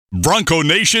Bronco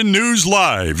Nation News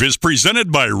Live is presented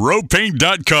by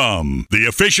RowPaint.com, the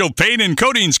official paint and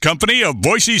coatings company of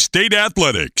Boise State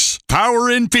Athletics. Power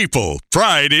in people,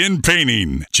 pride in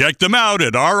painting. Check them out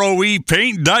at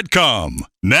ROEPaint.com.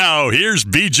 Now, here's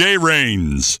BJ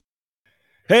Rains.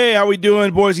 Hey, how we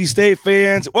doing, Boise State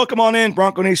fans? Welcome on in,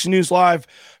 Bronco Nation News Live,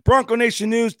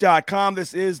 BroncoNationNews.com.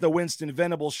 This is the Winston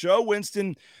Venable Show.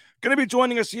 Winston going to be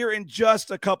joining us here in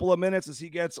just a couple of minutes as he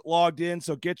gets logged in.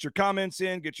 So get your comments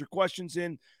in, get your questions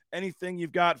in, anything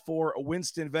you've got for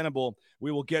Winston Venable.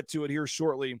 We will get to it here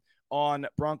shortly on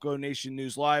Bronco Nation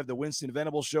News Live, the Winston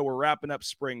Venable Show. We're wrapping up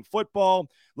spring football,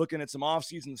 looking at some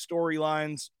offseason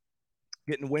storylines,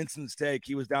 getting Winston's take.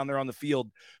 He was down there on the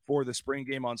field for the spring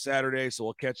game on Saturday, so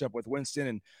we'll catch up with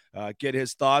Winston and get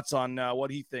his thoughts on what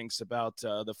he thinks about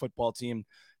the football team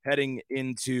heading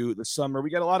into the summer. We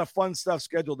got a lot of fun stuff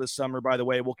scheduled this summer, by the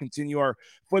way. We'll continue our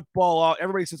football.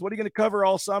 Everybody says, what are you going to cover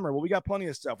all summer? Well, we got plenty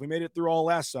of stuff. We made it through all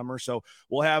last summer, so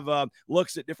we'll have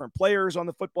looks at different players on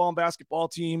the football and basketball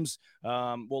teams.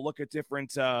 We'll look at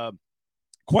different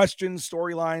questions,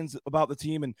 storylines about the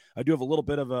team, and I do have a little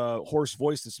bit of a hoarse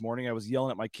voice this morning. I was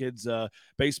yelling at my kids'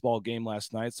 baseball game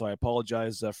last night, so I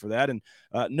apologize for that. And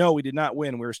no, we did not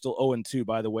win. We were still 0-2,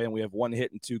 by the way, and we have one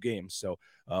hit in 2 games. So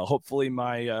hopefully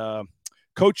my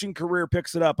coaching career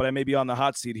picks it up, but I may be on the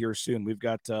hot seat here soon. We've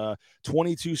got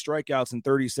 22 strikeouts and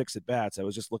 36 at-bats. I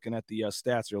was just looking at the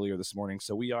stats earlier this morning.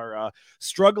 So we are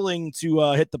struggling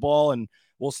to hit the ball, and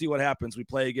we'll see what happens. We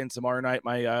play again tomorrow night.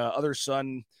 My other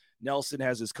son, Nelson,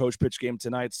 has his coach pitch game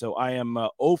tonight, so I am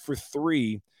 0 for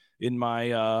 3 in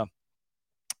my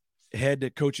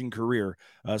head coaching career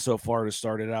so far to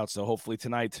start it out. So hopefully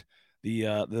tonight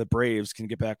the Braves can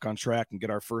get back on track and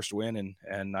get our first win,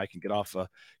 and I can get off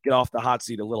the hot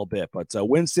seat a little bit. But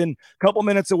Winston, a couple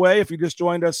minutes away if you just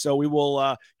joined us, so we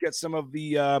will get some of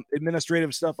the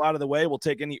administrative stuff out of the way. We'll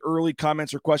take any early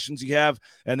comments or questions you have,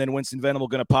 and then Winston Venable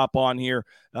going to pop on here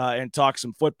and talk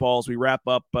some football as we wrap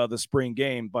up the spring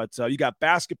game. But you got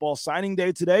basketball signing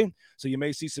day today, so you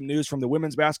may see some news from the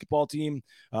women's basketball team,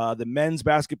 the men's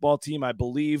basketball team, I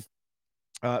believe.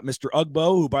 Mr.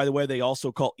 Ugbo, who, by the way, they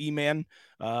also call E-Man,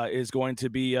 is going to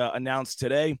be announced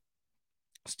today.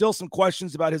 Still some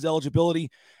questions about his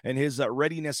eligibility and his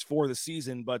readiness for the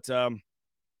season, but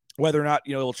whether or not,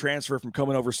 he'll transfer from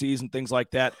coming overseas and things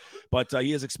like that. But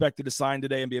he is expected to sign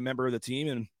today and be a member of the team,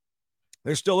 and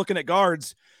they're still looking at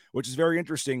guards, which is very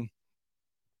interesting.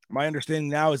 My understanding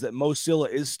now is that Mo Silla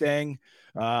is staying.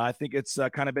 I think it's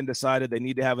kind of been decided they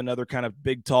need to have another kind of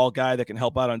big, tall guy that can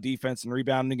help out on defense and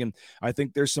rebounding. And I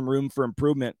think there's some room for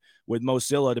improvement with Mo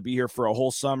Silla to be here for a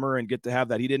whole summer and get to have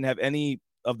that. He didn't have any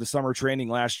of the summer training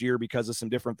last year because of some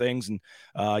different things, and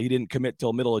he didn't commit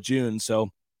till middle of June. So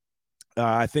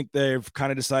I think they've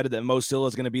kind of decided that Mo Silla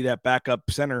is going to be that backup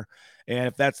center. And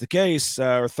if that's the case,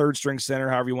 or third string center,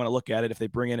 however you want to look at it, if they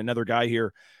bring in another guy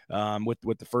here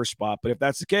with the first spot. But if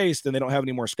that's the case, then they don't have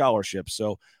any more scholarships.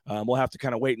 So we'll have to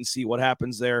kind of wait and see what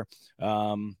happens there,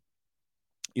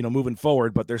 moving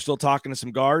forward. But they're still talking to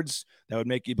some guards that would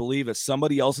make you believe that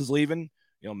somebody else is leaving.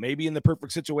 Maybe in the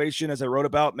perfect situation, as I wrote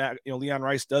about, Leon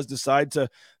Rice does decide to,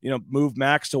 move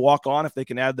Max to walk on if they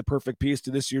can add the perfect piece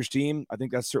to this year's team. I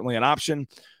think that's certainly an option.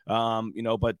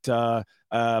 But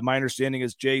my understanding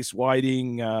is Jace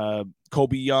Whiting,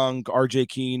 Kobe Young, RJ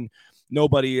Keene,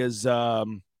 nobody is, no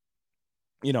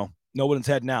one's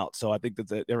heading out. So I think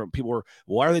that people were,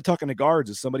 why are they talking to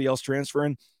guards? Is somebody else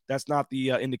transferring? That's not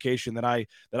the indication that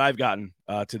I've gotten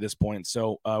to this point.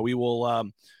 So we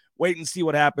will wait and see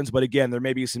what happens. But again, there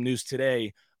may be some news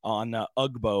today on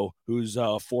Ugbo, who's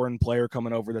a foreign player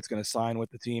coming over that's going to sign with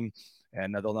the team.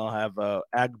 And they'll now have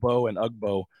Agbo and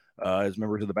Ugbo as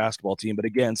members of the basketball team. But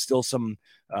again, still some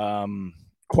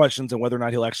questions on whether or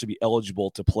not he'll actually be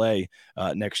eligible to play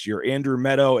next year. Andrew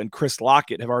Meadow and Chris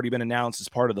Lockett have already been announced as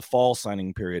part of the fall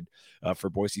signing period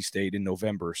for Boise State in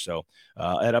November. So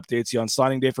that updates you on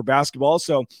signing day for basketball.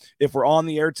 So if we're on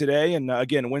the air today, and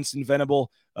again, Winston Venable,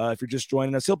 if you're just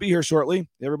joining us, he'll be here shortly.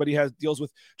 Everybody deals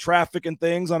with traffic and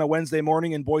things on a Wednesday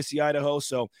morning in Boise, Idaho.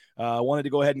 So I wanted to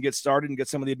go ahead and get started and get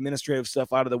some of the administrative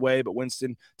stuff out of the way. But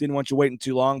Winston didn't want you waiting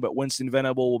too long. But Winston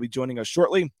Venable will be joining us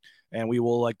shortly, and we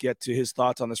will get to his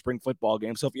thoughts on the spring football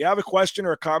game. So if you have a question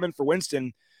or a comment for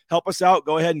Winston, help us out.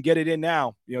 Go ahead and get it in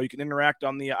now. You can interact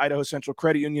on the Idaho Central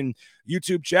Credit Union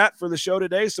YouTube chat for the show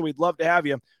today. So we'd love to have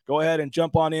you. Go ahead and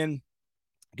jump on in.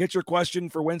 Get your question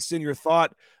for Winston, your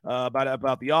thought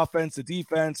about the offense, the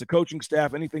defense, the coaching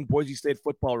staff, anything Boise State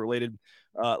football related.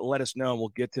 Let us know, and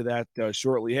we'll get to that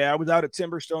shortly. Hey, I was out at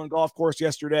Timberstone Golf Course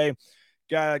yesterday.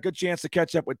 Got a good chance to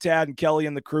catch up with Tad and Kelly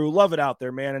and the crew. Love it out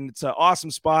there, man, and it's an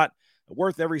awesome spot.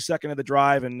 worth every second of the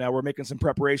drive, and we're making some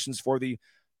preparations for the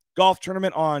golf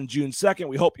tournament on June 2nd.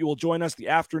 We hope you will join us. The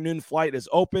afternoon flight is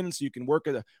open, so you can work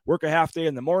a half day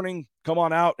in the morning. Come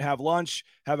on out, have lunch,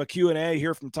 have a Q&A,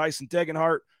 hear from Tyson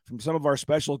Degenhart, from some of our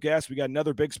special guests. We got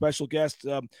another big special guest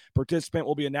participant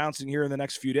we'll be announcing here in the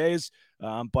next few days,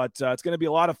 but it's going to be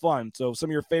a lot of fun. So some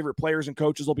of your favorite players and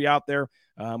coaches will be out there.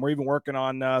 We're even working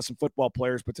on some football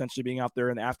players potentially being out there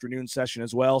in the afternoon session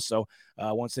as well, so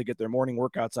once they get their morning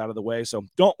workouts out of the way. So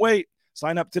don't wait.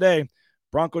 Sign up today.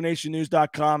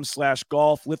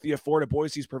 BroncoNationNews.com/golf. Lithia Ford of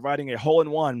Boise is providing a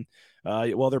hole-in-one.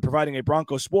 They're providing a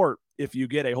Bronco Sport if you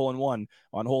get a hole-in-one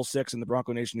on hole 6 in the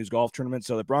Bronco Nation News Golf Tournament.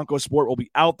 So the Bronco Sport will be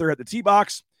out there at the tee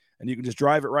box, and you can just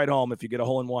drive it right home if you get a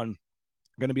hole-in-one.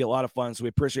 Going to be a lot of fun. So we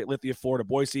appreciate Lithia Ford of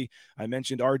Boise. I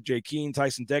mentioned RJ Keene,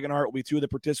 Tyson Degenhart will be 2 of the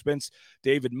participants.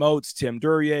 David Moats, Tim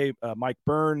Duryea, Mike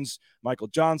Burns, Michael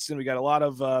Johnson. We got a lot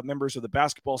of members of the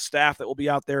basketball staff that will be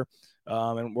out there.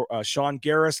 And Sean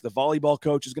Garris, the volleyball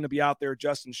coach, is going to be out there.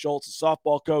 Justin Schultz, the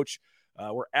softball coach.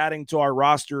 We're adding to our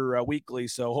roster weekly,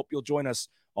 so hope you'll join us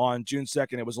on June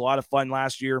 2nd. It was a lot of fun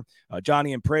last year.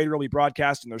 Johnny and Prater will be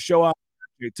broadcasting their show out.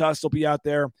 Tuss will be out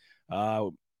there.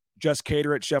 Just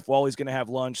Cater at Chef Wally's going to have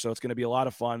lunch, so it's going to be a lot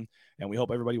of fun, and we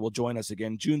hope everybody will join us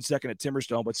again June 2nd at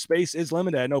Timberstone. But space is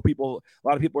limited. I know a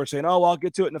lot of people are saying, "Oh, well, I'll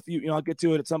get to it in a few. I'll get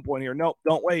to it at some point here." No,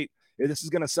 don't wait. This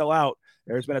is going to sell out.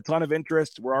 There's been a ton of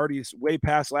interest. We're already way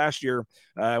past last year,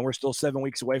 and we're still 7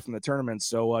 weeks away from the tournament.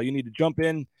 So you need to jump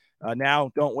in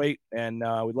now. Don't wait, and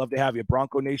we'd love to have you.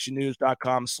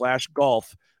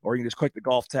 BroncoNationNews.com/golf. Or you can just click the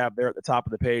golf tab there at the top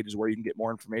of the page is where you can get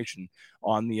more information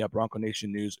on the Bronco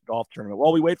Nation News Golf Tournament.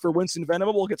 While we wait for Winston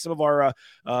Venable, we'll get some of our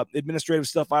administrative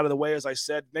stuff out of the way. As I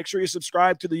said, make sure you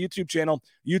subscribe to the YouTube channel,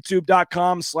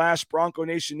 youtube.com/Bronco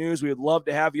Nation News. We would love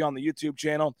to have you on the YouTube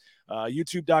channel,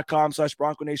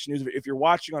 youtube.com/Bronco Nation News. If you're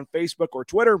watching on Facebook or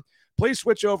Twitter, please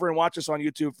switch over and watch us on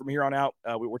YouTube from here on out.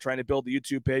 We're trying to build the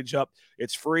YouTube page up.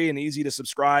 It's free and easy to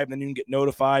subscribe, and then you can get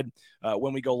notified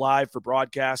when we go live for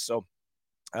broadcasts. So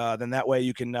then that way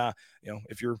you can,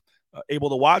 if you're able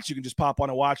to watch, you can just pop on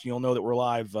and watch, and you'll know that we're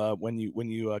live when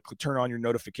you turn on your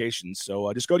notifications.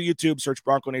 So just go to YouTube, search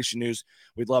Bronco Nation News.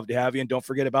 We'd love to have you. And don't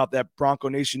forget about that Bronco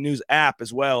Nation News app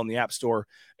as well in the App Store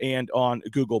and on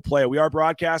Google Play. We are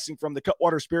broadcasting from the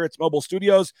Cutwater Spirits Mobile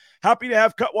Studios. Happy to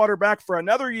have Cutwater back for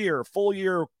another year, full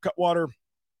year. Cutwater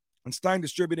and Stein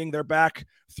Distributing, they're back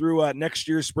through next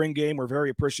year's spring game. We're very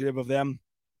appreciative of them.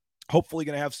 Hopefully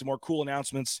going to have some more cool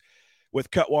announcements with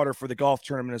Cutwater for the golf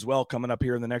tournament as well coming up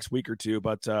here in the next week or two.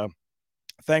 But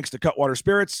thanks to Cutwater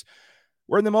Spirits,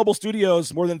 we're in the mobile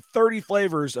studios, more than 30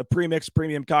 flavors of pre-mixed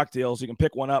premium cocktails. You can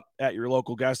pick one up at your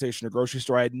local gas station or grocery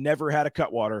store. I had never had a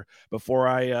Cutwater before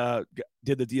I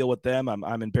did the deal with them.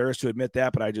 I'm embarrassed to admit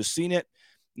that, but I just seen it.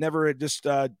 Never had just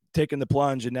taken the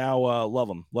plunge, and now love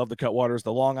them. Love the Cutwaters,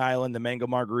 the Long Island, the Mango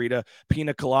Margarita,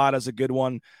 Pina Colada is a good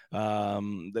one.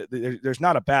 There's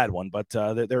not a bad one, but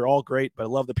they're all great. But I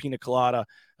love the Pina Colada.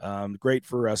 Great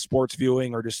for sports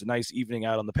viewing or just a nice evening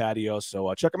out on the patio.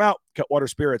 So check them out. Cutwater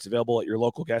Spirits, available at your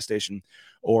local gas station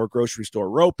or grocery store.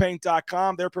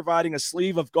 Rowpaint.com, they're providing a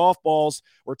sleeve of golf balls.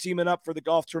 We're teaming up for the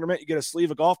golf tournament. You get a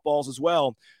sleeve of golf balls as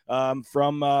well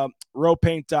from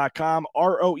Rowpaint.com,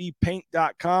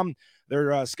 ROEpaint.com. They're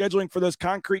scheduling for those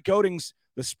concrete coatings.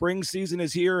 The spring season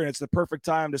is here, and it's the perfect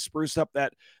time to spruce up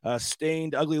that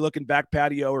stained, ugly-looking back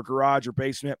patio or garage or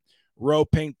basement.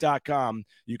 Rowpaint.com.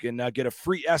 You can get a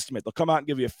free estimate. They'll come out and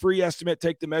give you a free estimate,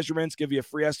 take the measurements, give you a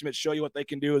free estimate, show you what they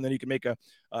can do, and then you can make a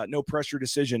no-pressure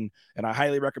decision, and I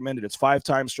highly recommend it. It's 5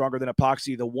 times stronger than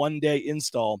epoxy, the one-day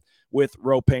install with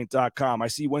Rowpaint.com. I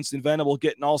see Winston Venable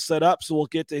getting all set up, so we'll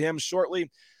get to him shortly.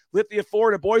 Lithia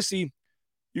Ford of Boise,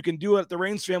 you can do what the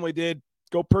Raines family did.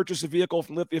 Go purchase a vehicle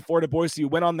from Lithia Ford of Boise. You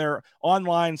went on there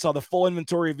online, saw the full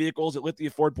inventory of vehicles at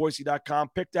lithiafordboise.com,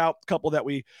 picked out a couple that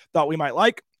we thought we might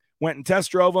like, went and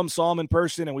test drove them, saw them in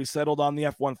person, and we settled on the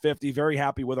F-150. Very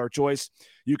happy with our choice.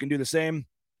 You can do the same.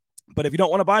 But if you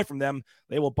don't want to buy from them,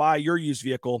 they will buy your used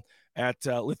vehicle at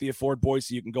Lithia Ford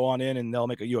Boise. You can go on in, and they'll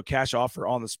make you a cash offer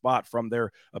on the spot from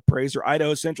their appraiser.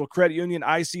 Idaho Central Credit Union,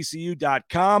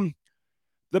 ICCU.com.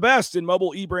 The best in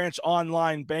mobile eBranch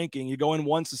online banking. You go in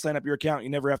once to sign up your account. You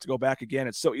never have to go back again.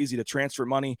 It's so easy to transfer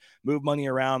money, move money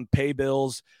around, pay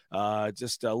bills.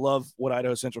 Just love what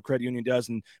Idaho Central Credit Union does.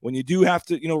 And when you do have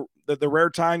to, the rare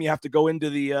time you have to go into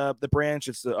the branch,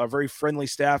 it's a very friendly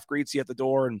staff, greets you at the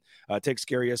door and takes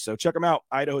care of you. So check them out,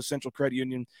 Idaho Central Credit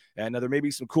Union. And there may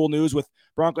be some cool news with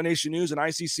Bronco Nation News and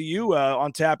ICCU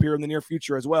on tap here in the near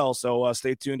future as well. So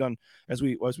stay tuned on as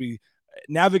we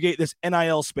navigate this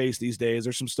NIL space these days.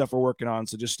 There's some stuff we're working on,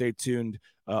 so just stay tuned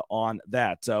on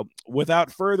that.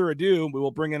 Without further ado, we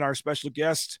will bring in our special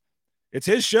guest. It's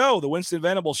his show, the Winston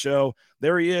Venable Show.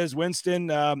 There he is,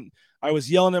 Winston. I was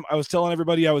telling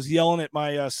everybody I was yelling at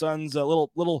my son's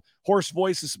little hoarse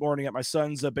voice this morning at my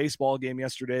son's baseball game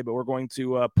yesterday, but we're going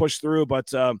to push through.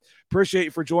 But appreciate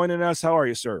you for joining us. How are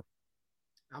you, sir?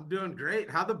 I'm doing great.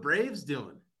 How the Braves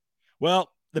doing?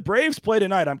 Well, the Braves play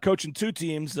tonight. I'm coaching two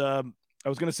teams. I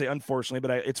was going to say unfortunately,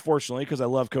 but it's fortunately because I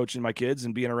love coaching my kids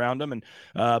and being around them. And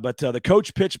but the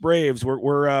coach pitch Braves,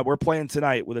 we're playing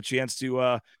tonight with a chance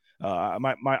to. I'm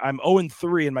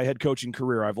 0-3 in my head coaching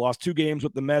career. I've lost 2 games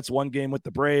with the Mets, 1 game with the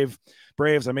Braves.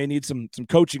 I may need some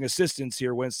coaching assistance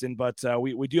here, Winston, but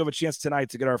we do have a chance tonight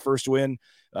to get our first win.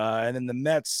 And then the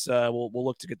Mets will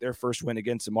look to get their first win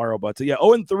again tomorrow. But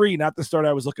 0-3, not the start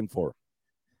I was looking for.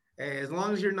 Hey, as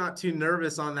long as you're not too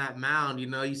nervous on that mound,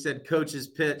 you said coach's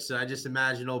pitch, so I just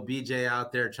imagine old BJ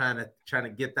out there trying to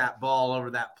get that ball over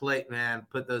that plate, man,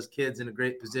 put those kids in a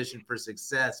great position for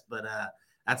success. But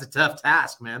that's a tough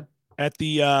task, man. At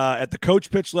the coach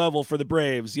pitch level for the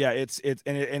Braves, it's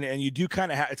you do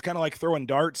kind of it's kind of like throwing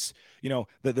darts.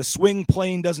 The swing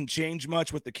plane doesn't change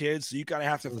much with the kids, so you kind of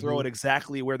have to throw it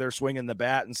exactly where they're swinging the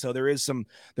bat, and so there is a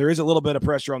little bit of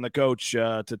pressure on the coach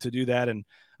to do that. And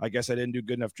I guess I didn't do a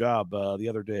good enough job the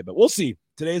other day, but we'll see.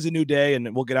 Today's a new day,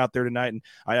 and we'll get out there tonight. And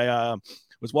I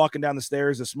was walking down the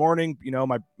stairs this morning.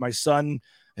 My son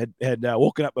had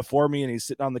woken up before me, and he's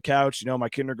sitting on the couch, my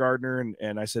kindergartner.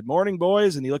 And I said, "Morning,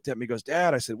 boys." And he looked at me, goes,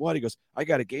 "Dad." I said, "What?" He goes, "I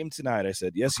got a game tonight." I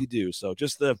said, "Yes, you do." So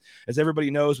just as everybody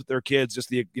knows with their kids,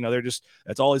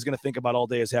 that's all he's going to think about all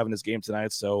day is having his game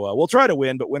tonight. So we'll try to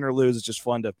win, but win or lose, it's just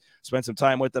fun to spend some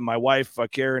time with them. My wife,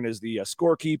 Karen, is the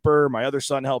scorekeeper. My other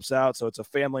son helps out. So it's a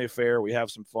family affair. We have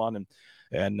some fun,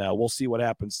 and we'll see what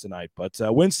happens tonight. But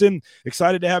Winston,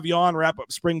 excited to have you on, wrap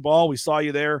up spring ball. We saw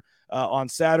you there on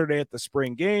Saturday at the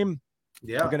spring game.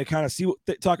 Yeah, we're going to kind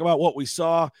of talk about what we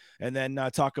saw, and then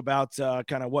talk about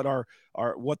kind of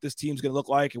what this team's going to look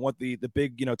like, and what the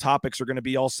big topics are going to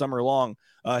be all summer long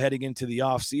heading into the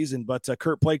off season. But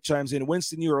Kurt Blake chimes in.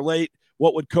 Winston, you were late.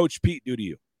 What would Coach Pete do to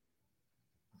you?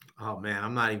 Oh man,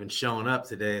 I'm not even showing up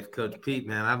today. If Coach Pete,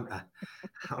 man,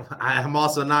 I'm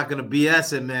also not going to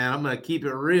BS it, man. I'm going to keep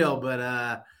it real, but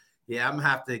I'm going to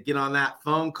have to get on that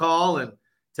phone call and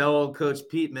tell old Coach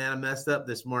Pete, man, I messed up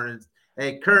this morning.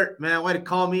 Hey, Kurt, man, way to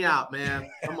call me out, man.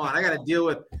 Come on, I got to deal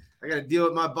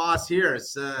with my boss here.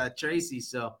 It's Tracy,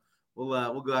 so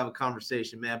we'll go have a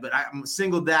conversation, man. But I'm a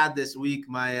single dad this week.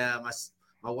 My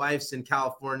wife's in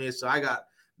California, so I got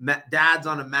dad's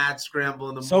on a mad scramble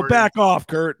in the morning. So back off,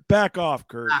 Kurt. Back off,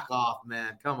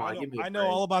 man. Come on, give me a break. I know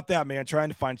all about that, man. Trying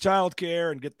to find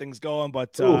childcare and get things going,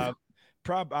 but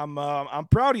I'm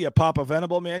proud of you, Papa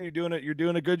Venable, man. You're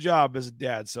doing a good job as a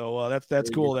dad. So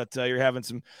that's cool that you're having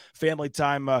some family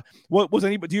time. Do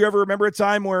you ever remember a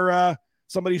time where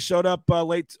somebody showed up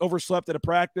late, overslept at a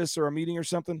practice or a meeting or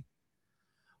something?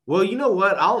 Well, you know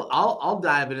what? I'll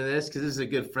dive into this because this is a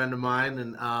good friend of mine,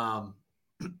 and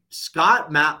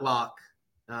Scott Matlock,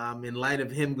 in light of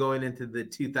him going into the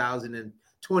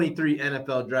 2023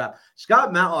 NFL draft,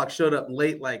 Scott Matlock showed up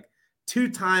late, like 2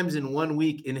 times in 1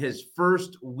 week in his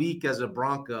first week as a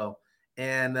Bronco.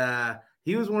 And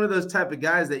he was one of those type of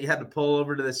guys that you had to pull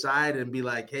over to the side and be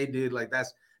like, "Hey, dude, like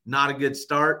that's not a good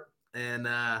start. And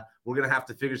we're going to have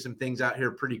to figure some things out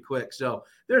here pretty quick." So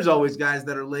there's always guys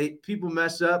that are late. People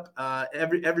mess up.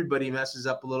 Everybody messes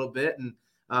up a little bit. And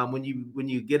when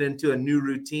you get into a new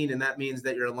routine, and that means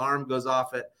that your alarm goes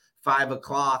off at 5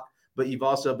 o'clock, but you've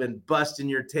also been busting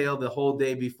your tail the whole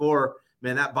day before,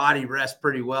 man, that body rests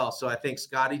pretty well. So I think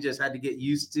Scotty just had to get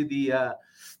used to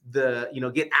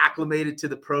get acclimated to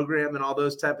the program and all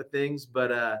those type of things.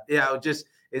 But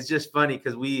it's just funny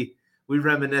because we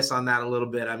reminisce on that a little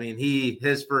bit. I mean,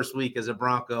 his first week as a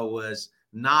Bronco was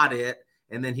not it.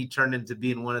 And then he turned into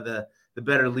being one of the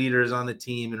better leaders on the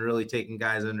team and really taking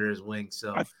guys under his wing.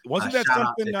 So wasn't that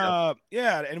something?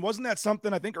 And wasn't that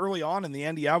something I think early on in the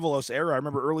Andy Avalos era? I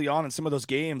remember early on in some of those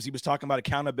games, he was talking about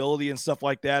accountability and stuff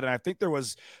like that. And I think there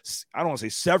was, I don't want to say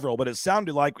several, but it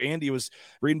sounded like Andy was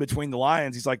reading between the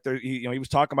lines. He's like, he was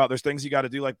talking about there's things you got to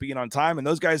do, like being on time. And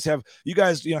those guys have,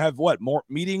 have what, more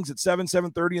meetings at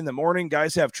 7:30 in the morning.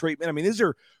 Guys have treatment. I mean, these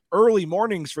are early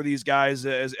mornings for these guys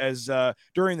as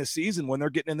during the season when they're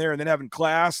getting in there and then having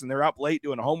class and they're up late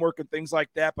doing homework and things like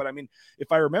that. But I mean,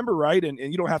 if I remember right, and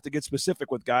you don't have to get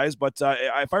specific with guys, but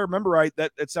if I remember right,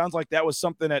 that it sounds like that was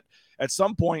something at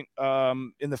some point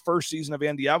in the first season of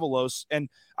Andy Avalos. And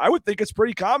I would think it's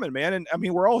pretty common, man. And I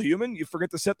mean, we're all human. You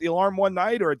forget to set the alarm one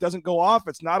night, or it doesn't go off.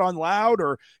 It's not on loud,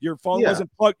 or your phone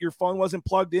wasn't plugged. Your phone wasn't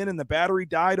plugged in, and the battery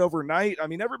died overnight. I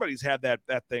mean, everybody's had that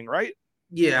thing, right?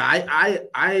 Yeah,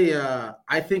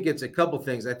 I think it's a couple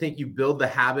things. I think you build the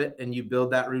habit and you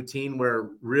build that routine where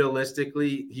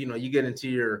realistically, you get into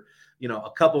your,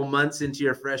 a couple months into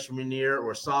your freshman year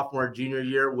or sophomore, junior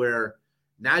year, where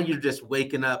now you're just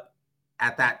waking up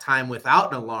at that time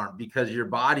without an alarm because your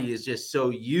body is just so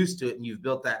used to it and you've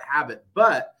built that habit.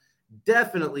 But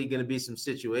definitely going to be some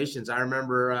situations. I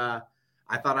remember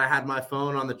I thought I had my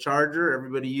phone on the charger.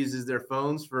 Everybody uses their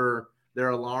phones for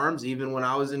their alarms, even when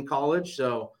I was in college.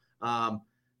 So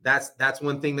that's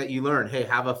one thing that you learn. Hey,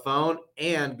 have a phone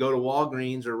and go to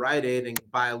Walgreens or Rite Aid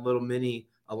and buy a little mini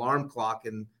alarm clock.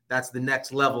 And that's the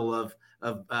next level of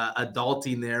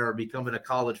adulting there or becoming a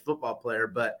college football player.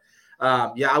 But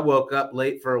I woke up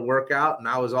late for a workout and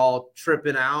I was all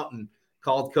tripping out and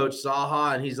called Coach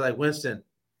Saha. And he's like, Winston,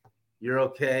 you're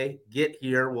okay. Get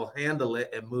here. We'll handle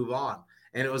it and move on.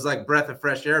 And it was like breath of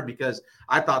fresh air because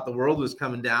I thought the world was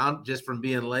coming down just from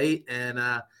being late. And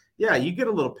you get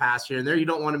a little pass here and there. You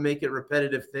don't want to make it a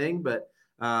repetitive thing, but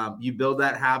you build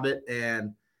that habit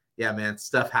and yeah, man,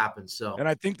 stuff happens. So, and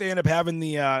I think they end up having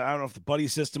the, I don't know if the buddy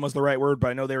system was the right word, but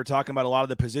I know they were talking about a lot of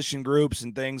the position groups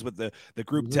and things with the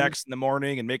group text in the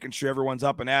morning and making sure everyone's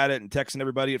up and at it and texting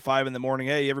everybody at 5 a.m.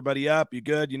 Hey, everybody up, you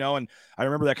good? And I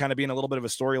remember that kind of being a little bit of a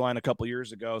storyline a couple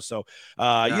years ago. So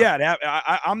I'm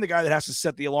the guy that has to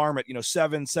set the alarm at,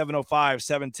 7, 7:05,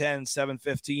 7:10,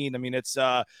 7:15. I mean, it's,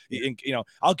 I'll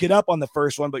get up on the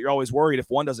first one, but you're always worried if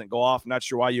one doesn't go off. I'm not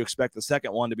sure why you expect the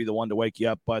second one to be the one to wake you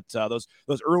up, but those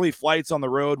early flights on the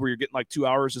road where you're getting like 2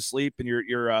 hours of sleep and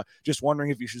you're just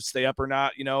wondering if you should stay up or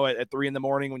not, at 3 a.m.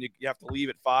 when you have to leave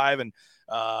at 5. And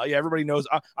everybody knows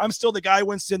I'm still the guy,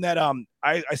 Winston, that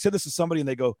I said this to somebody and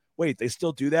they go, wait, they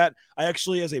still do that? I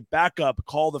actually, as a backup,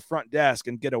 call the front desk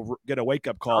and get a wake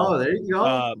up call. Oh, there you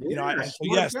go.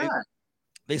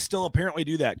 They still apparently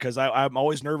do that because I'm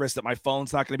always nervous that my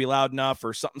phone's not going to be loud enough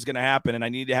or something's going to happen and I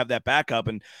need to have that backup.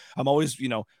 And I'm always,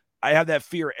 I have that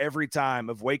fear every time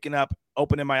of waking up,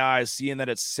 opening my eyes, seeing that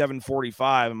it's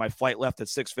 7:45 and my flight left at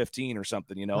 6:15 or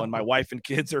something, and my wife and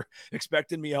kids are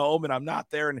expecting me home and I'm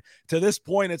not there. And to this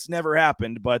point, it's never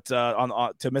happened, but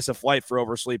to miss a flight for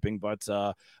oversleeping. But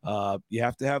you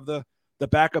have to have the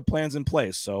backup plans in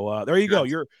place. So there you go.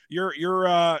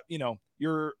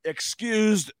 You're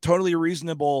excused, totally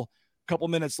reasonable. Couple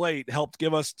minutes late helped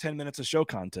give us 10 minutes of show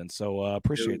content. So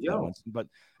appreciate that one. But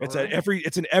it's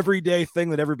it's an everyday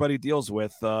thing that everybody deals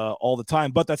with all the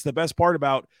time. But that's the best part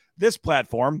about this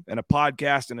platform and a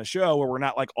podcast and a show where we're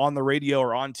not like on the radio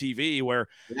or on TV where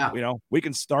we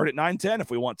can start at 9:10 if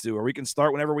we want to, or we can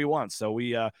start whenever we want. So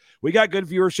we got good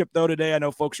viewership though today. I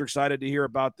know folks are excited to hear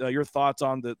about your thoughts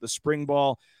on the spring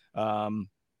ball.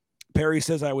 Perry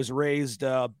says I was raised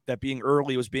that being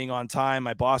early was being on time.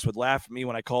 My boss would laugh at me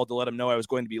when I called to let him know I was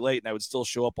going to be late, and I would still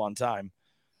show up on time.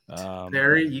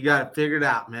 Perry, you got it figured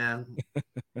out, man.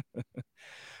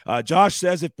 Josh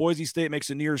says if Boise State makes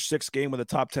a near 6 game with a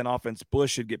top 10 offense,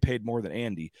 Bush should get paid more than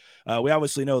Andy. We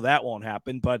obviously know that won't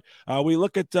happen, but we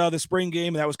look at the spring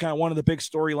game, and that was kind of one of the big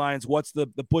storylines. What's the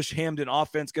Bush-Hamden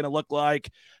offense going to look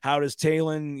like? How does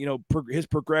Talon, his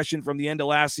progression from the end of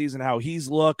last season, how he's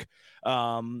look?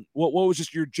 What was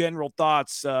just your general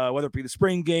thoughts, whether it be the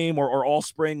spring game or all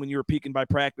spring when you were peaking by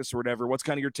practice or whatever? What's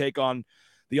kind of your take on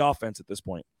the offense at this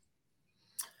point?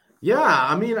 Yeah,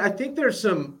 I mean, I think there's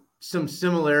some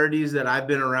similarities that I've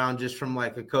been around just from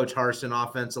like a Coach Harsin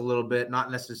offense a little bit,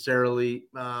 not necessarily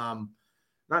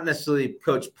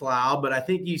Coach Plow, but I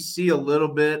think you see a little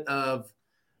bit of,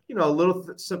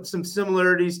 some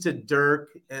similarities to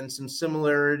Dirk and some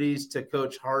similarities to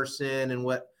Coach Harsin and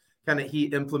what kind of he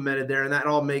implemented there. And that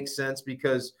all makes sense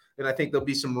because, and I think there'll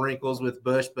be some wrinkles with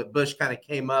Bush, but Bush kind of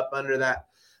came up under that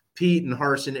Pete and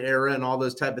Harsin era and all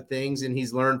those type of things. And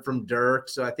he's learned from Dirk.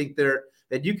 So I think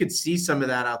that you could see some of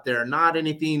that out there. Not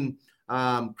anything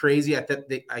crazy. I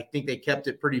think they kept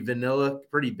it pretty vanilla,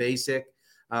 pretty basic.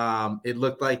 It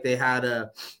looked like they had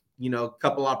a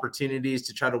couple opportunities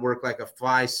to try to work like a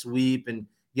fly sweep and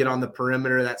get on the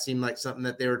perimeter. That seemed like something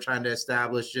that they were trying to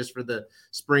establish just for the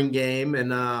spring game.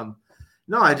 And I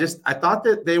thought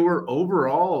that they were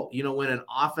overall, when an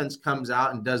offense comes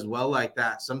out and does well like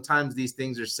that, sometimes these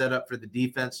things are set up for the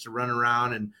defense to run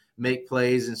around and make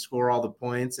plays and score all the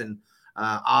points. And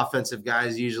offensive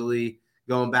guys usually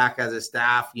going back as a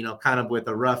staff, kind of with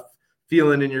a rough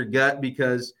feeling in your gut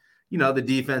because, the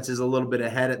defense is a little bit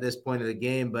ahead at this point of the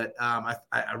game. But I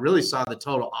really saw the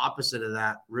total opposite of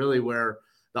that, really, where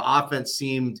the offense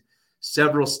seemed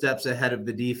several steps ahead of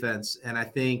the defense. And I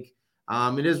think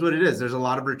it is what it is. There's a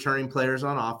lot of returning players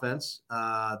on offense.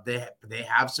 They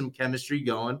have some chemistry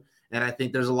going. And I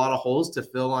think there's a lot of holes to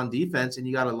fill on defense. And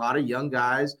you got a lot of young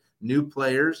guys, new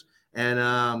players.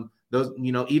 And those,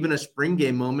 even a spring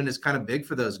game moment is kind of big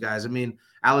for those guys. I mean,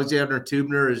 Alexander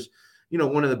Tubner is,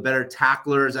 one of the better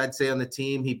tacklers, I'd say, on the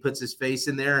team. He puts his face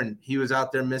in there, and he was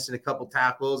out there missing a couple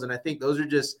tackles. And I think those are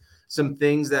just some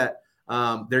things that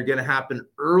they're going to happen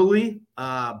early,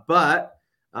 but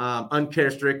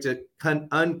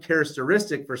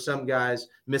uncharacteristic for some guys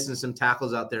missing some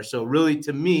tackles out there. So really,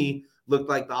 to me, looked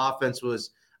like the offense was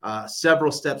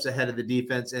several steps ahead of the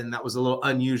defense, and that was a little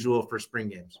unusual for spring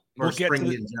games or spring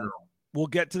in general. We'll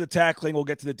get to the tackling. We'll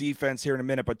get to the defense here in a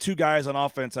minute. But two guys on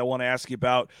offense I want to ask you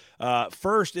about.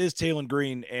 First is Taylen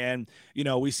Green. And,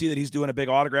 we see that he's doing a big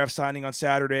autograph signing on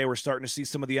Saturday. We're starting to see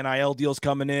some of the NIL deals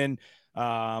coming in.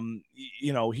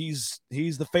 He's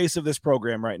the face of this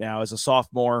program right now as a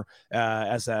sophomore,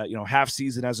 as a, half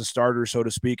season as a starter, so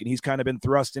to speak. And he's kind of been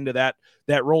thrust into that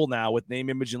role now with name,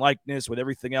 image, and likeness, with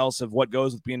everything else of what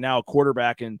goes with being now a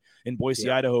quarterback in Boise,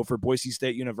 Idaho for Boise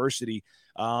State University.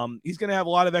 He's going to have a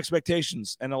lot of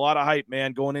expectations and a lot of hype,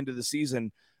 man, going into the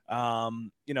season.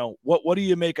 What do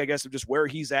you make, I guess, of just where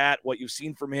he's at, what you've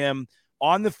seen from him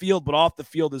on the field, but off the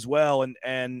field as well?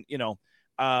 And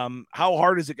how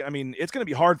hard is it? I mean, it's going to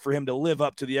be hard for him to live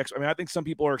up to the I think some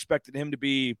people are expecting him to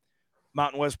be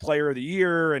Mountain West Player of the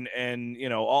Year and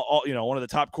all one of the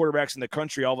top quarterbacks in the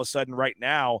country all of a sudden right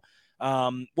now.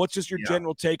 What's just your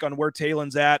general take on where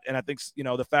Taylen's at? And I think,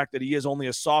 the fact that he is only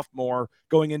a sophomore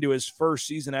going into his first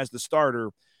season as the starter.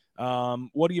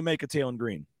 What do you make of Taylen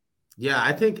Green? Yeah,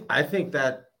 I think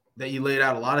that you laid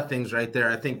out a lot of things right there.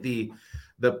 I think the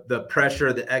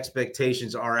pressure, the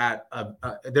expectations are at,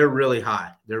 they're really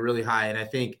high. They're really high. And I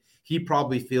think he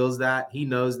probably feels that. He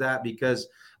knows that because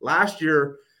last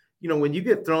year, when you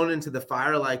get thrown into the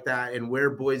fire like that and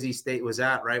where Boise State was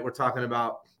at, right? We're talking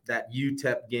about that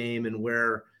UTEP game and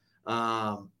where,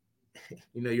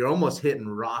 you're almost hitting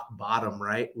rock bottom,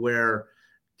 right? Where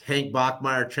Hank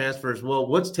Bachmeier transfers. Well,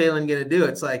 what's Taylen going to do?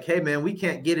 It's like, hey, man, we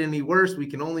can't get any worse. We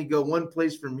can only go one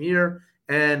place from here.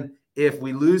 And if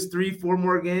we lose 3-4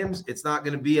 more games, it's not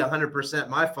going to be 100%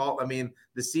 my fault. I mean,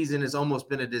 the season has almost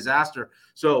been a disaster.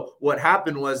 So what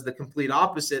happened was the complete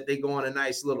opposite. They go on a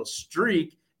nice little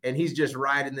streak, and he's just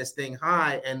riding this thing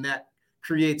high, and that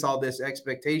creates all this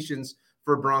expectations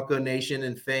for Bronco Nation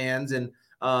and fans. And,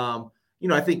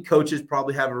 I think coaches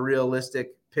probably have a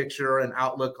realistic picture and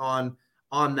outlook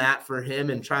on that for him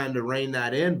and trying to rein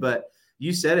that in. But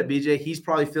you said it, BJ, he's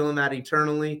probably feeling that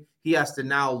eternally. He has to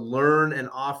now learn an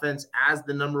offense as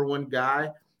the number one guy.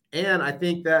 And I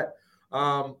think that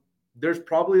there's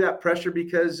probably that pressure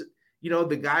because,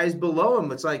 the guys below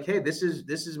him, it's like, hey, this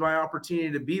is my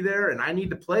opportunity to be there and I need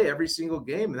to play every single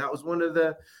game. And that was one of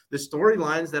the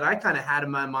storylines that I kind of had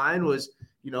in my mind was,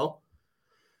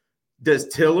 does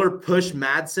Tiller push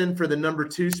Madsen for the number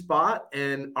 2 spot?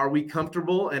 And are we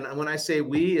comfortable? And when I say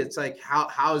we, it's like,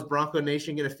 how is Bronco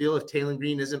Nation going to feel if Taylen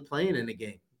Green isn't playing in a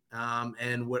game?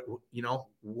 And what,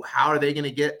 how are they going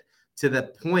to get to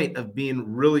the point of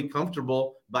being really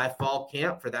comfortable by fall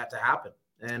camp for that to happen?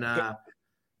 And I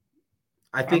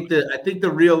think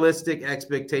the realistic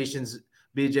expectations,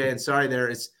 BJ, and sorry,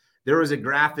 there was a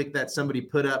graphic that somebody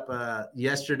put up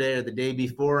yesterday or the day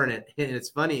before, and it's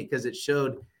funny because it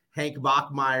showed Hank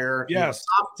Bachmeier, yes,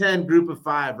 top 10 group of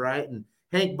 5, right? And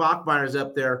Hank Bachmeier's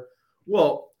up there.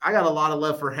 Well, I got a lot of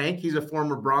love for Hank. He's a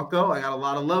former Bronco. I got a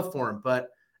lot of love for him, but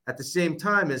at the same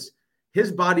time, as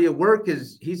his body of work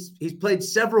is, he's played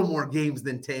several more games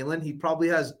than Taylen. He probably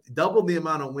has double the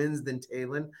amount of wins than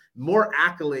Taylen, more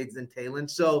accolades than Taylen.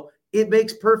 So it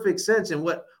makes perfect sense. And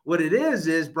what it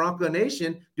is Bronco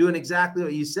Nation doing exactly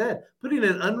what you said, putting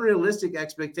an unrealistic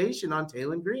expectation on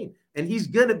Taylen Green. And he's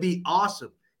going to be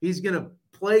awesome. He's going to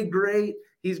play great.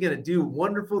 He's going to do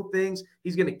wonderful things.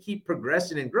 He's going to keep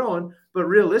progressing and growing. But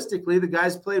realistically, the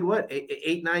guy's played,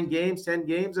 8-9 games, 10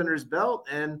 games under his belt,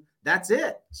 and that's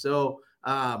it. So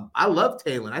I love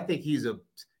Taylen. I think he's a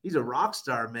rock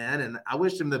star, man, and I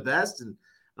wish him the best. And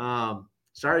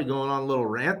sorry going on a little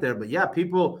rant there, but yeah,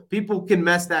 people can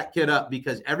mess that kid up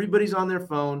because everybody's on their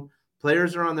phone.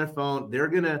 Players are on their phone. They're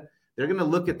gonna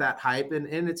look at that hype,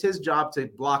 and it's his job to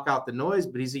block out the noise.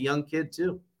 But he's a young kid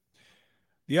too.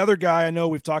 The other guy I know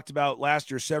we've talked about last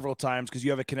year several times because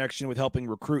you have a connection with helping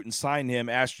recruit and sign him,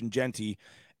 Ashton Genty.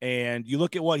 And you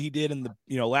look at what he did in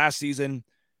the, last season,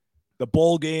 the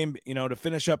bowl game, to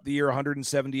finish up the year,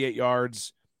 178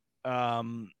 yards. I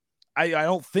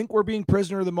don't think we're being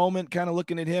prisoner of the moment, kind of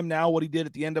looking at him now, what he did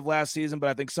at the end of last season. But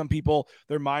I think some people,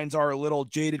 their minds are a little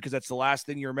jaded because that's the last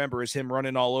thing you remember is him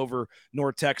running all over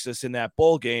North Texas in that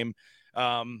bowl game.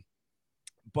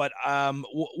 But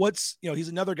he's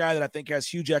another guy that I think has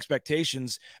huge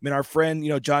expectations. I mean, our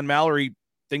friend, John Mallory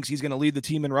thinks he's going to lead the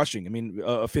team in rushing. I mean,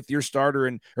 a fifth-year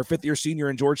fifth-year senior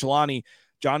in George Halani.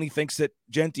 Johnny thinks that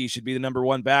Genty should be the number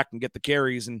one back and get the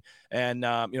carries, and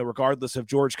regardless of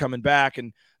George coming back.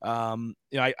 And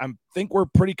I think we're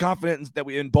pretty confident that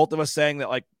in both of us saying that,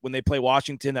 like, when they play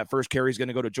Washington, that first carry is going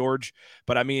to go to George.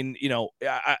 But I mean,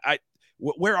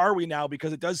 where are we now?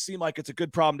 Because it does seem like it's a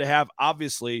good problem to have,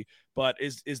 obviously. But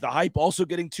is the hype also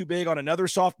getting too big on another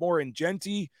sophomore in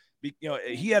Genty?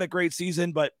 He had a great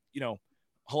season, but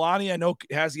Halani, I know,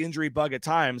 has the injury bug at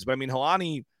times. But I mean,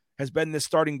 Halani has been this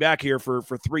starting back here for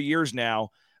 3 years now.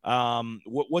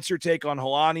 What's your take on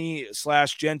Halani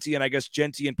 / Genty, and I guess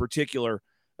Genty in particular?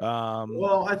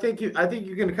 Well, I think you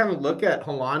can kind of look at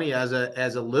Halani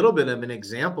as a little bit of an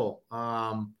example.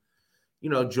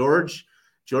 George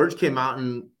came out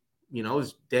and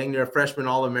was dang near a freshman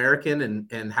All-American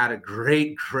and had a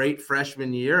great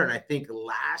freshman year. And I think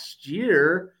last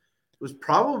year was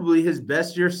probably his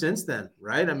best year since then,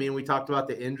 right? I mean, we talked about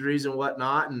the injuries and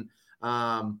whatnot, and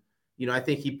I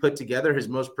think he put together his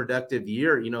most productive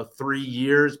year, 3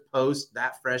 years post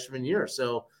that freshman year.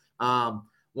 So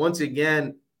once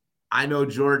again, I know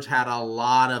George had a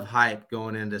lot of hype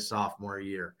going into sophomore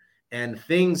year, and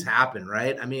things happen,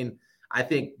 right? I mean, I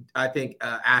think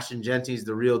Ashton Genty's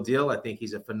the real deal. I think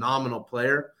he's a phenomenal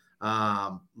player.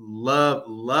 Love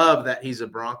that he's a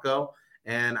Bronco.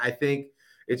 And I think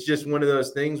it's just one of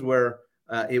those things where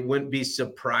it wouldn't be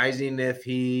surprising if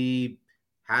he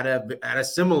had a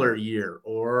similar year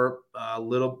or a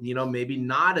little, maybe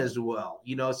not as well,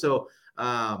 So,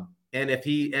 and if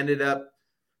he ended up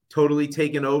totally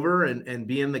taking over and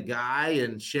being the guy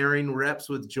and sharing reps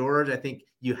with George, I think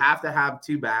you have to have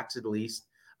two backs at least.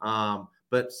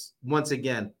 But once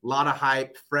again, a lot of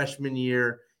hype freshman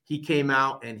year. He came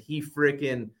out and he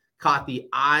freaking caught the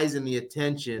eyes and the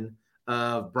attention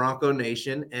of Bronco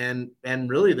Nation and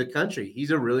really the country.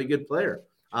 He's a really good player.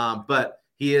 But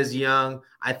he is young.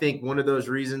 I think one of those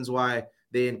reasons why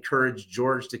they encourage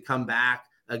George to come back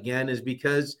again is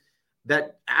because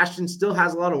that Ashton still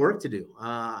has a lot of work to do.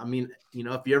 I mean,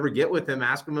 if you ever get with him,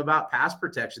 ask him about pass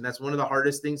protection. That's one of the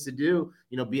hardest things to do.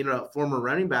 Being a former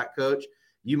running back coach,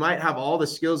 you might have all the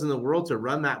skills in the world to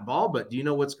run that ball, but do you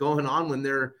know what's going on when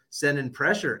they're sending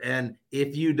pressure? And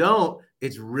if you don't,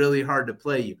 it's really hard to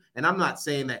play you. And I'm not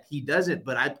saying that he doesn't,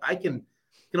 but I can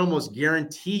almost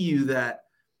guarantee you that,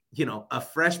 a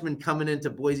freshman coming into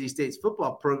Boise State's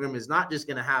football program is not just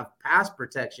going to have pass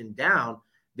protection down.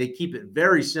 They keep it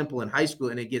very simple in high school,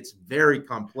 and it gets very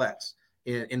complex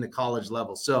in the college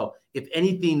level. So if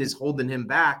anything is holding him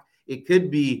back, it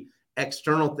could be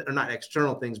not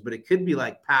external things, but it could be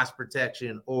like pass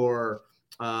protection or,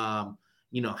 how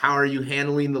are you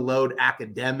handling the load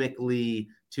academically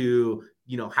to,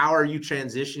 how are you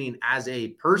transitioning as a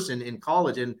person in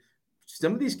college? And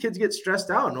some of these kids get stressed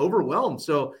out and overwhelmed.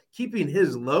 So keeping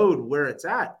his load where it's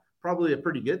at, probably a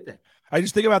pretty good thing. I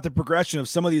just think about the progression of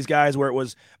some of these guys where it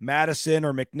was Madison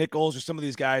or McNichols or some of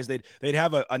these guys, they'd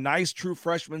have a nice true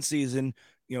freshman season,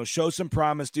 show some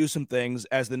promise, do some things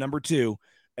as the number 2.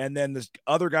 And then this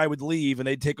other guy would leave and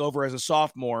they'd take over as a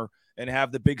sophomore and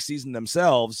have the big season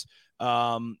themselves.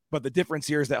 But the difference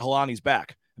here is that Halani's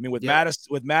back. I mean, with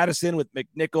Madison, with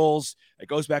McNichols, it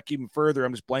goes back even further.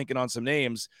 I'm just blanking on some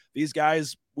names. These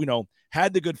guys,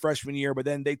 had the good freshman year, but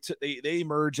then they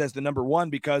emerged as the number 1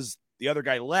 because the other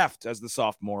guy left as the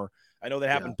sophomore. I know that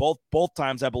happened both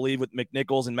times, I believe, with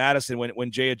McNichols and Madison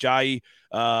when Jay Ajayi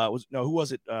I'm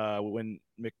trying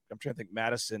to think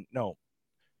Madison. No.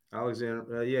 Alexander,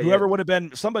 whoever would have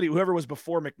been whoever was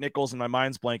before McNichols, and my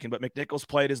mind's blanking, but McNichols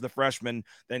played as the freshman,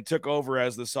 then took over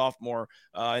as the sophomore,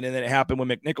 and then it happened when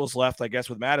McNichols left, I guess,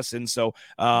 with Madison. So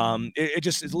it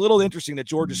just is a little interesting that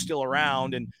George is still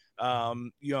around, and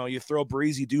you throw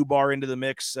Breezy Dubar into the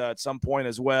mix at some point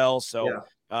as well. So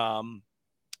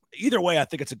either way, I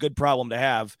think it's a good problem to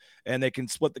have, and they can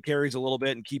split the carries a little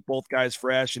bit and keep both guys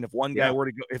fresh. And if one guy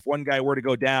were to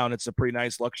go down, it's a pretty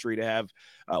nice luxury to have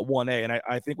 1A. And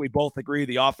I think we both agree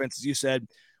the offense, as you said,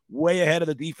 way ahead of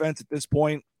the defense at this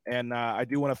point. And I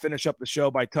do want to finish up the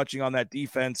show by touching on that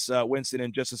defense, Winston,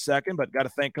 in just a second. But got to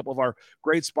thank a couple of our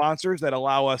great sponsors that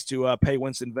allow us to pay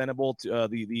Winston Venable to,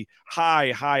 the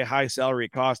high salary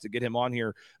cost to get him on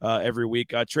here every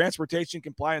week. Transportation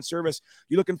Compliance Service.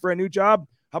 You looking for a new job?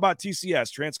 How about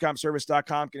TCS?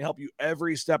 Transcomservice.com can help you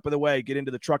every step of the way get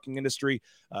into the trucking industry,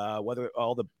 whether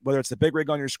it's the big rig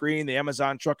on your screen, the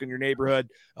Amazon truck in your neighborhood,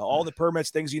 all the permits,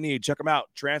 things you need. Check them out,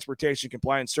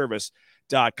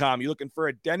 transportationcomplianceservice.com. You looking for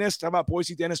a dentist? How about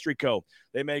Boise Dentistry Co.?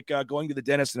 They make going to the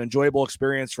dentist an enjoyable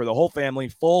experience for the whole family.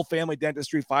 Full family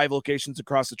dentistry, 5 locations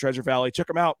across the Treasure Valley. Check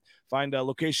them out. Find a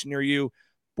location near you.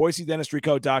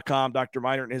 BoiseDentistryCo.com. Dr.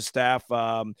 Miner and his staff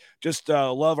just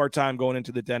love our time going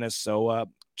into the dentist. So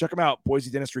check them out,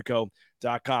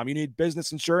 BoiseDentistryCo.com. You need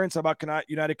business insurance? How about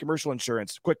United Commercial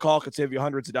Insurance? Quick call could save you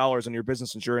hundreds of dollars on your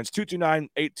business insurance.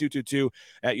 229-8222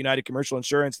 at United Commercial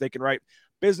Insurance. They can write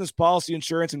business policy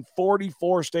insurance in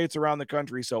 44 states around the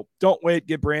country. So don't wait.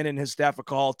 Give Brandon and his staff a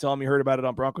call. Tell them you heard about it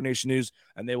on Bronco Nation News,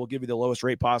 and they will give you the lowest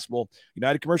rate possible.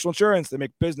 United Commercial Insurance, they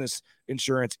make business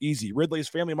insurance easy. Ridley's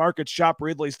Family Markets,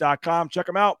 shopridleys.com. Check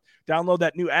them out. Download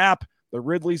that new app. The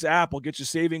Ridley's app will get you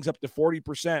savings up to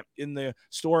 40% in the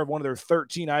store of one of their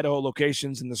 13 Idaho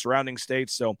locations in the surrounding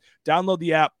states. So download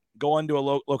the app, go into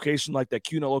a location like the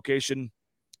Kuna location,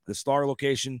 the Star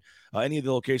location, any of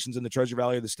the locations in the Treasure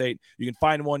Valley of the state. You can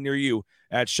find one near you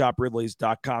at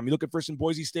shopridleys.com. You looking for some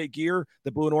Boise State gear?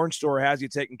 The Blue and Orange Store has you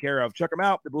taken care of. Check them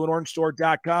out,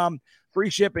 theblueandorangestore.com. Free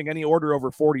shipping, any order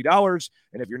over $40.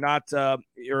 And if you're not,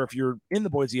 or if you're in the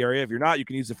Boise area, if you're not, you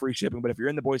can use the free shipping. But if you're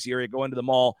in the Boise area, go into the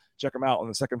mall, check them out on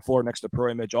the second floor next to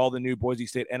Pro Image. All the new Boise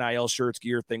State NIL shirts,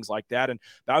 gear, things like that. And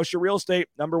Bauscher Real Estate,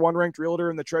 #1 ranked realtor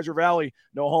in the Treasure Valley.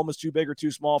 No home is too big or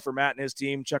too small for Matt and his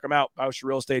team. Check them out,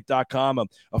 BauscherRealEstate.com.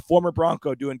 A former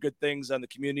Bronco doing good things on the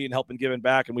community and helping giving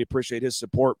back, and we appreciate his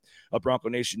support of Bronco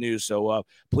Nation News. So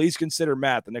please consider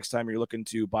Matt the next time you're looking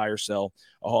to buy or sell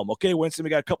a home. Okay, Winston, we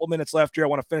got a couple minutes left here. I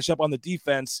want to finish up on the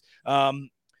defense.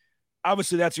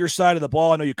 Obviously, that's your side of the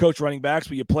ball. I know you coach running backs,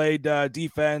 but you played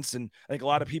defense, and I think a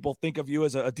lot of people think of you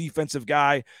as a defensive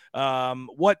guy.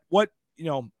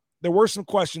 There were some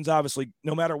questions, obviously,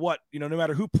 no matter what, no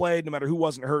matter who played, no matter who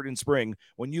wasn't hurt in spring,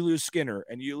 when you lose Skinner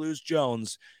and you lose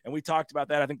Jones, and we talked about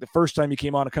that, I think the first time you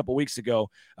came on a couple weeks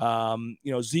ago,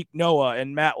 Zeke Noah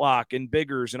and Matlock and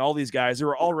Biggers and all these guys, there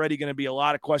were already going to be a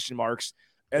lot of question marks.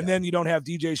 And then you don't have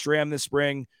DJ Schramm this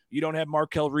spring. You don't have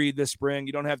Markel Reed this spring.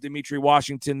 You don't have Dimitri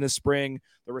Washington this spring.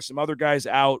 There were some other guys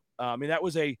out. That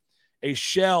was a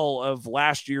shell of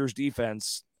last year's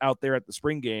defense out there at the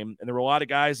spring game. And there were a lot of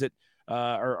guys that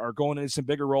are going into some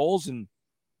bigger roles. And,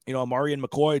 Marion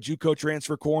McCoy, JUCO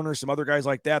transfer corner, some other guys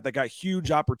like that got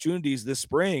huge opportunities this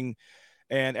spring.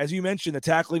 And as you mentioned, the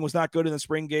tackling was not good in the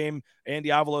spring game. Andy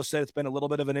Avalos said it's been a little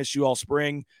bit of an issue all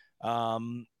spring.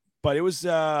 But it was,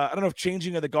 I don't know if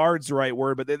changing of the guard's the right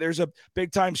word, but there's a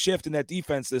big-time shift in that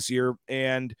defense this year.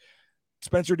 And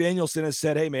Spencer Danielson has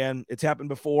said, hey, man, it's happened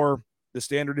before. The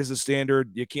standard is a standard.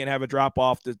 You can't have a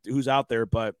drop-off to who's out there.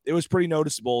 But it was pretty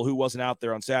noticeable who wasn't out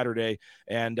there on Saturday.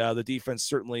 And the defense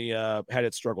certainly had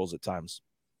its struggles at times.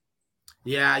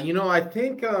 Yeah, I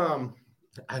think the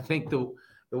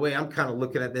way I'm kind of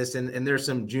looking at this, and there's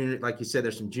some junior, like you said,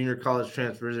 there's some junior college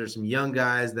transfers. There's some young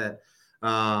guys that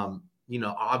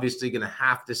obviously going to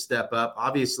have to step up.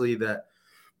 Obviously, the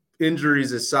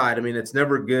injuries aside, it's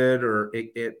never good, or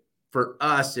it for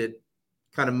us, it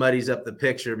kind of muddies up the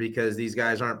picture because these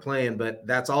guys aren't playing. But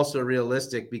that's also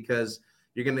realistic because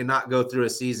you're going to not go through a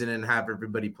season and have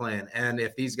everybody playing. And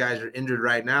if these guys are injured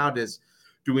right now,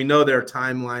 do we know their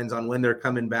timelines on when they're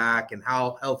coming back and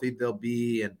how healthy they'll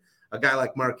be? And a guy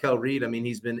like Markel Reed,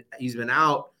 he's been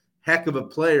out, heck of a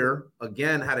player.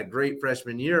 Again, had a great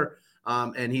freshman year.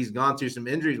 And he's gone through some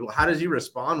injuries. Well, how does he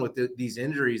respond with these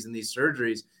injuries and these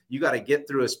surgeries? You got to get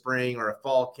through a spring or a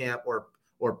fall camp or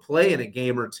play in a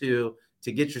game or two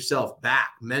to get yourself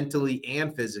back mentally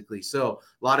and physically. So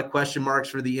a lot of question marks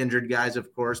for the injured guys,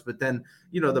 of course. But then,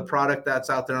 the product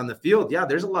that's out there on the field, yeah,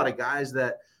 there's a lot of guys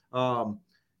that, I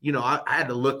had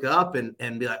to look up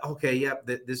and be like, okay, yep,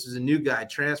 this is a new guy,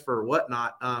 transfer or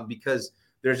whatnot, because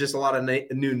there's just a lot of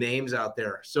new names out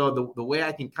there. So the way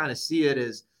I can kind of see it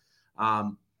is,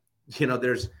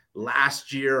 there's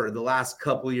last year or the last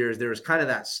couple of years, there was kind of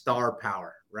that star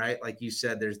power, right? Like you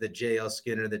said, there's the J.L.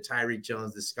 Skinner, the Tyree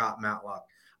Jones, the Scott Matlock.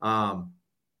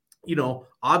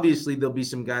 Obviously there'll be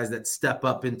some guys that step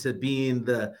up into being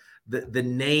the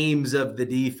names of the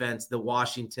defense, the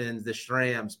Washingtons, the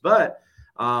Shrams. But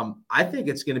I think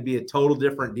it's going to be a total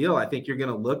different deal. I think you're going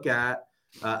to look at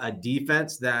a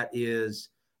defense that is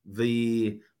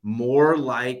more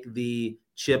like the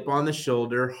chip on the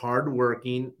shoulder,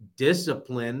 hardworking,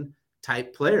 disciplined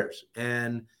type players.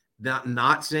 And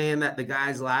not saying that the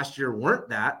guys last year weren't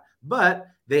that, but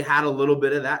they had a little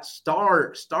bit of that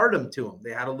stardom to them.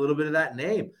 They had a little bit of that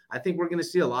name. I think we're going to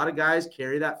see a lot of guys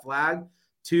carry that flag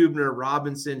Tubner,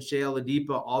 Robinson, Shea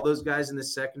Oladipo, all those guys in the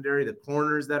secondary, the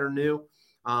corners that are new.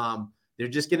 They're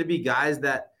just going to be guys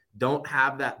that don't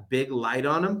have that big light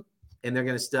on them, and they're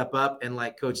going to step up. And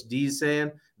like Coach D is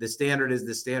saying, the standard is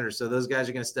the standard. So those guys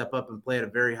are going to step up and play at a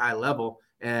very high level.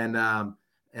 And,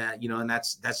 and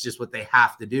that's just what they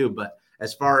have to do. But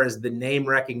as far as the name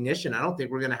recognition, I don't think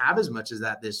we're going to have as much as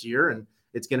that this year. And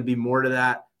it's going to be more to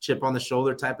that chip on the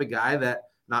shoulder type of guy that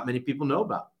not many people know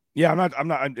about. Yeah, I'm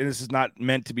not, and this is not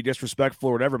meant to be disrespectful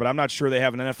or whatever, but I'm not sure they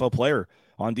have an NFL player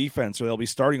on defense, or they'll be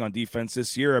starting on defense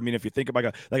this year. I mean, if you think about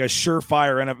a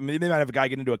surefire, and they might have a guy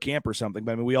get into a camp or something,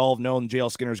 but I mean, we all have known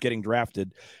JL Skinner's getting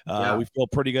drafted. We feel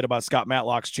pretty good about Scott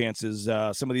Matlock's chances.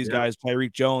 Some of these guys,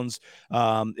 Tyreek Jones,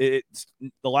 it's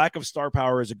the lack of star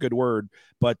power is a good word,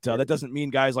 but that doesn't mean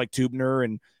guys like Tubner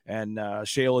and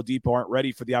Shea Oladipo aren't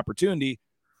ready for the opportunity.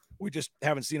 We just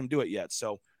haven't seen them do it yet.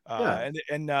 So,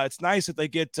 it's nice that they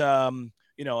get,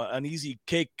 an easy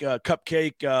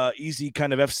cupcake, easy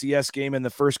kind of FCS game in the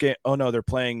first game. Oh no, they're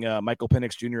playing Michael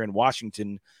Penix Jr. in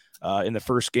Washington in the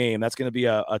first game. That's going to be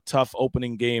a tough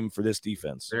opening game for this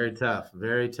defense. Very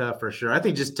tough for sure. I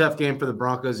think just tough game for the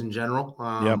Broncos in general.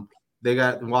 They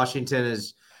got Washington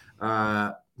is, they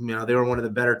were one of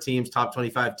the better teams, top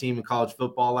 25 team in college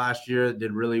football last year.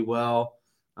 Did really well.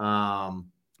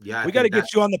 We got to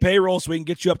get you on the payroll so we can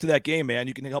get you up to that game, man.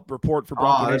 You can help report for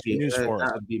Bronco Nation News for us.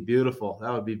 That would be beautiful.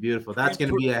 That's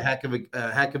going to be a heck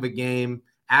of a game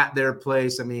at their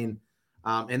place. I mean,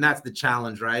 and that's the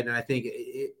challenge, right? And I think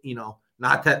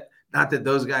not that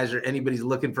those guys or anybody's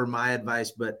looking for my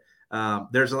advice, but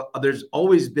there's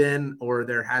always been, or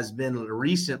there has been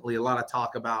recently, a lot of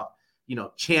talk about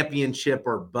championship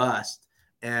or bust.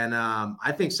 And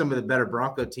I think some of the better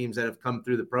Bronco teams that have come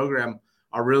through the program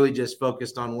are really just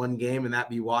focused on one game, and that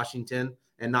be Washington,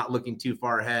 and not looking too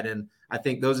far ahead. And I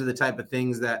think those are the type of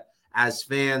things that as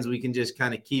fans, we can just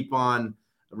kind of keep on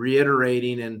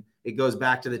reiterating. And it goes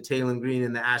back to the Taylor Green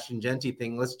and the Ashton Genty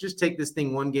thing. Let's just take this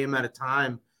thing one game at a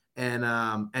time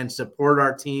and support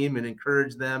our team and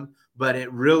encourage them. But it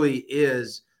really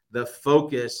is the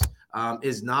focus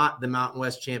is not the Mountain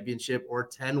West Championship or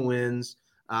 10 wins.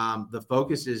 The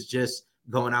focus is just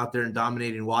going out there and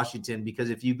dominating Washington, because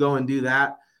if you go and do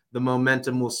that, the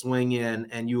momentum will swing in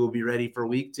and you will be ready for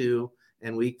week 2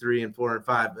 and week 3 and 4 and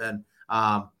 5. And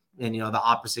the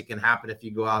opposite can happen if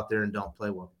you go out there and don't play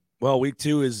well. Well, week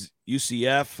 2 is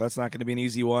UCF. That's not going to be an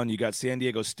easy one. You got San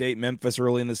Diego State, Memphis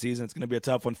early in the season. It's going to be a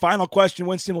tough one. Final question,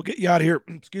 Winston, we'll get you out of here.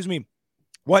 Excuse me.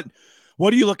 What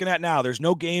are you looking at now? There's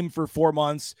no game for 4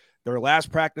 months. Their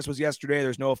last practice was yesterday.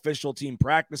 There's no official team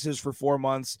practices for 4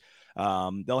 months.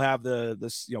 They'll have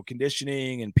this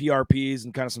conditioning and PRPs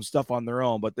and kind of some stuff on their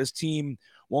own, but this team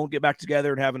won't get back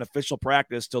together and have an official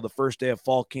practice till the first day of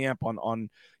fall camp on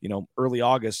early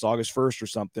August 1st or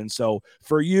something. So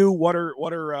for you, what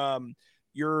are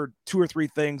your 2 or 3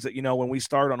 things that, when we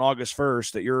start on August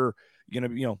 1st that you're going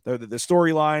to, the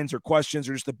storylines or questions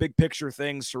or just the big picture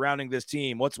things surrounding this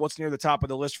team? What's near the top of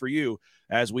the list for you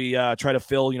as we try to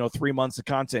fill, 3 months of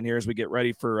content here as we get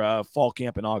ready for fall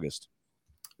camp in August?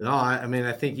 No, I mean,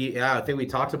 I think we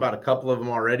talked about a couple of them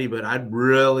already, but I'd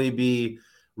really be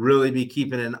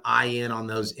keeping an eye in on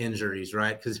those injuries,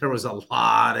 right? Because there was a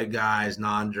lot of guys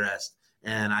non-dressed,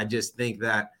 and I just think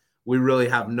that we really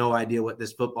have no idea what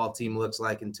this football team looks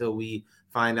like until we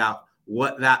find out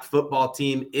what that football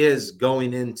team is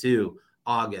going into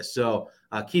August. So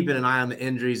keeping an eye on the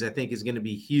injuries, I think, is going to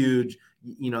be huge.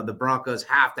 The Broncos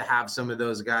have to have some of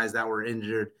those guys that were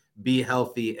injured be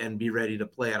healthy and be ready to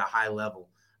play at a high level.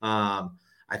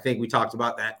 I think we talked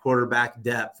about that quarterback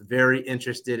depth. Very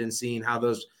interested in seeing how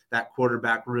that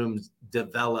quarterback room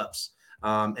develops.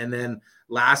 And then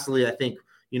lastly, I think,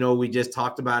 we just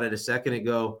talked about it a second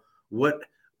ago. What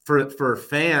for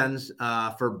fans,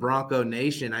 for Bronco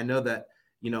Nation, I know that,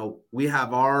 we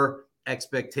have our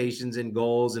expectations and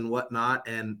goals and whatnot,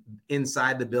 and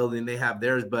inside the building, they have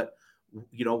theirs, but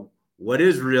what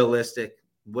is realistic?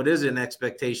 What is an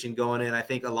expectation going in? I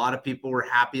think a lot of people were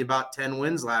happy about 10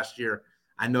 wins last year.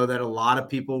 I know that a lot of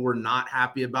people were not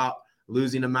happy about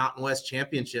losing a Mountain West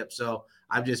championship. So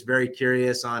I'm just very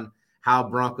curious on how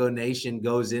Bronco Nation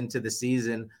goes into the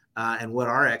season and what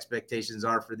our expectations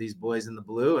are for these boys in the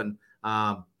blue. And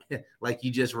like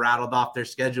you just rattled off their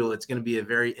schedule, it's going to be a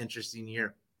very interesting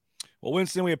year. Well,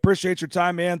 Winston, we appreciate your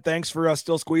time, man. Thanks for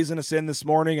still squeezing us in this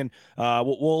morning. And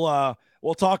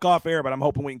we'll talk off air, but I'm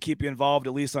hoping we can keep you involved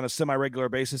at least on a semi-regular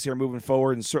basis here moving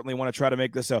forward, and certainly want to try to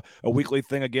make this a weekly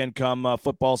thing again come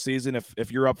football season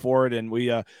if you're up for it. And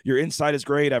your insight is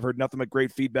great. I've heard nothing but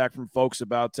great feedback from folks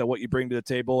about what you bring to the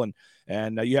table, and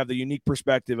And you have the unique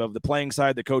perspective of the playing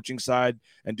side, the coaching side,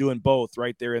 and doing both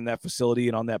right there in that facility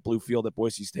and on that blue field at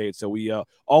Boise State. So we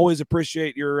always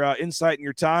appreciate your insight and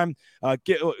your time.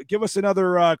 Give us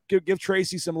another, give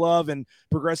Tracy some love and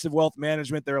Progressive Wealth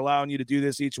Management. They're allowing you to do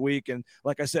this each week. And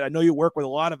like I said, I know you work with a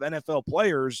lot of NFL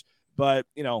players, but,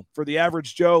 for the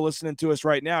average Joe listening to us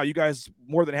right now, you guys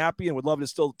more than happy and would love to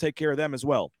still take care of them as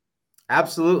well.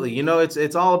 Absolutely.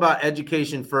 It's all about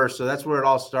education first. So that's where it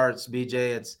all starts,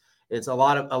 BJ. It's a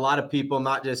lot of people,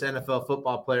 not just NFL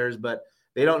football players, but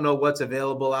they don't know what's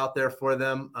available out there for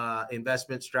them,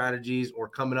 investment strategies, or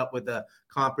coming up with a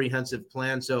comprehensive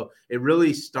plan. So it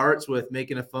really starts with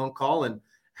making a phone call and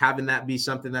having that be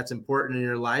something that's important in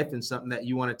your life and something that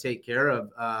you want to take care of,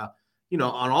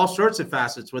 on all sorts of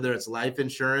facets, whether it's life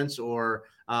insurance or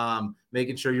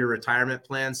making sure your retirement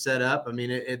plan's set up. I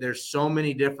mean, there's so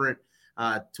many different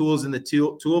tools in the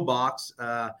toolbox,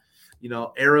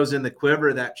 arrows in the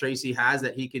quiver that Tracy has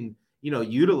that he can,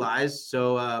 utilize.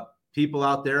 So people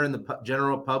out there in the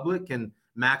general public can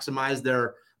maximize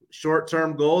their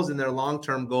short-term goals and their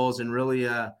long-term goals and really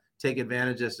take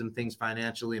advantage of some things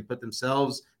financially and put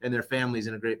themselves and their families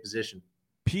in a great position.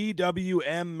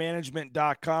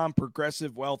 PWMmanagement.com,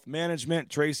 Progressive Wealth Management.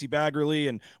 Tracy Baggerly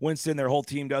and Winston, their whole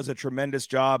team does a tremendous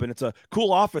job, and it's a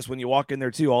cool office when you walk in there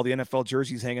too. All the NFL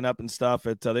jerseys hanging up and stuff.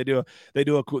 They do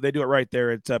it right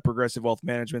there at Progressive Wealth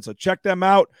Management. So check them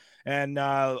out, and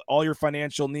all your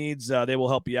financial needs, they will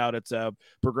help you out at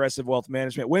Progressive Wealth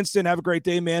Management. Winston, have a great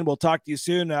day, man. We'll talk to you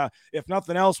soon. If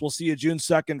nothing else, we'll see you June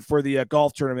 2nd for the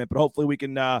golf tournament, but hopefully we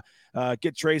can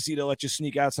get Tracy to let you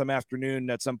sneak out some afternoon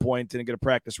at some point and get a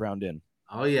practice round in.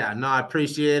 Oh, yeah. No, I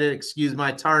appreciate it. Excuse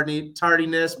my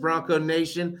tardiness, Bronco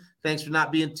Nation. Thanks for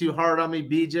not being too hard on me,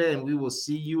 BJ, and we will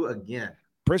see you again.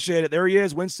 Appreciate it. There he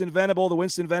is, Winston Venable, the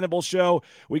Winston Venable Show.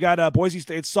 We got Boise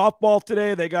State softball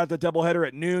today. They got the doubleheader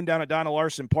at noon down at Donna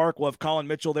Larson Park. We'll have Colin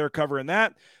Mitchell there covering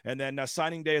that. And then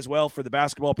signing day as well for the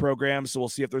basketball program. So we'll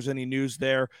see if there's any news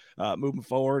there moving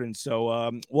forward. And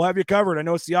so we'll have you covered. I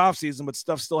know it's the offseason, but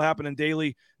stuff's still happening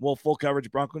daily. We'll have full coverage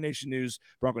at Bronco Nation News,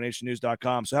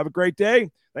 BroncoNationNews.com. So have a great day.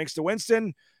 Thanks to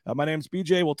Winston. My name's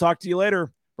BJ. We'll talk to you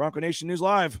later. Bronco Nation News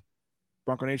Live,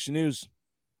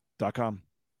 BroncoNationNews.com.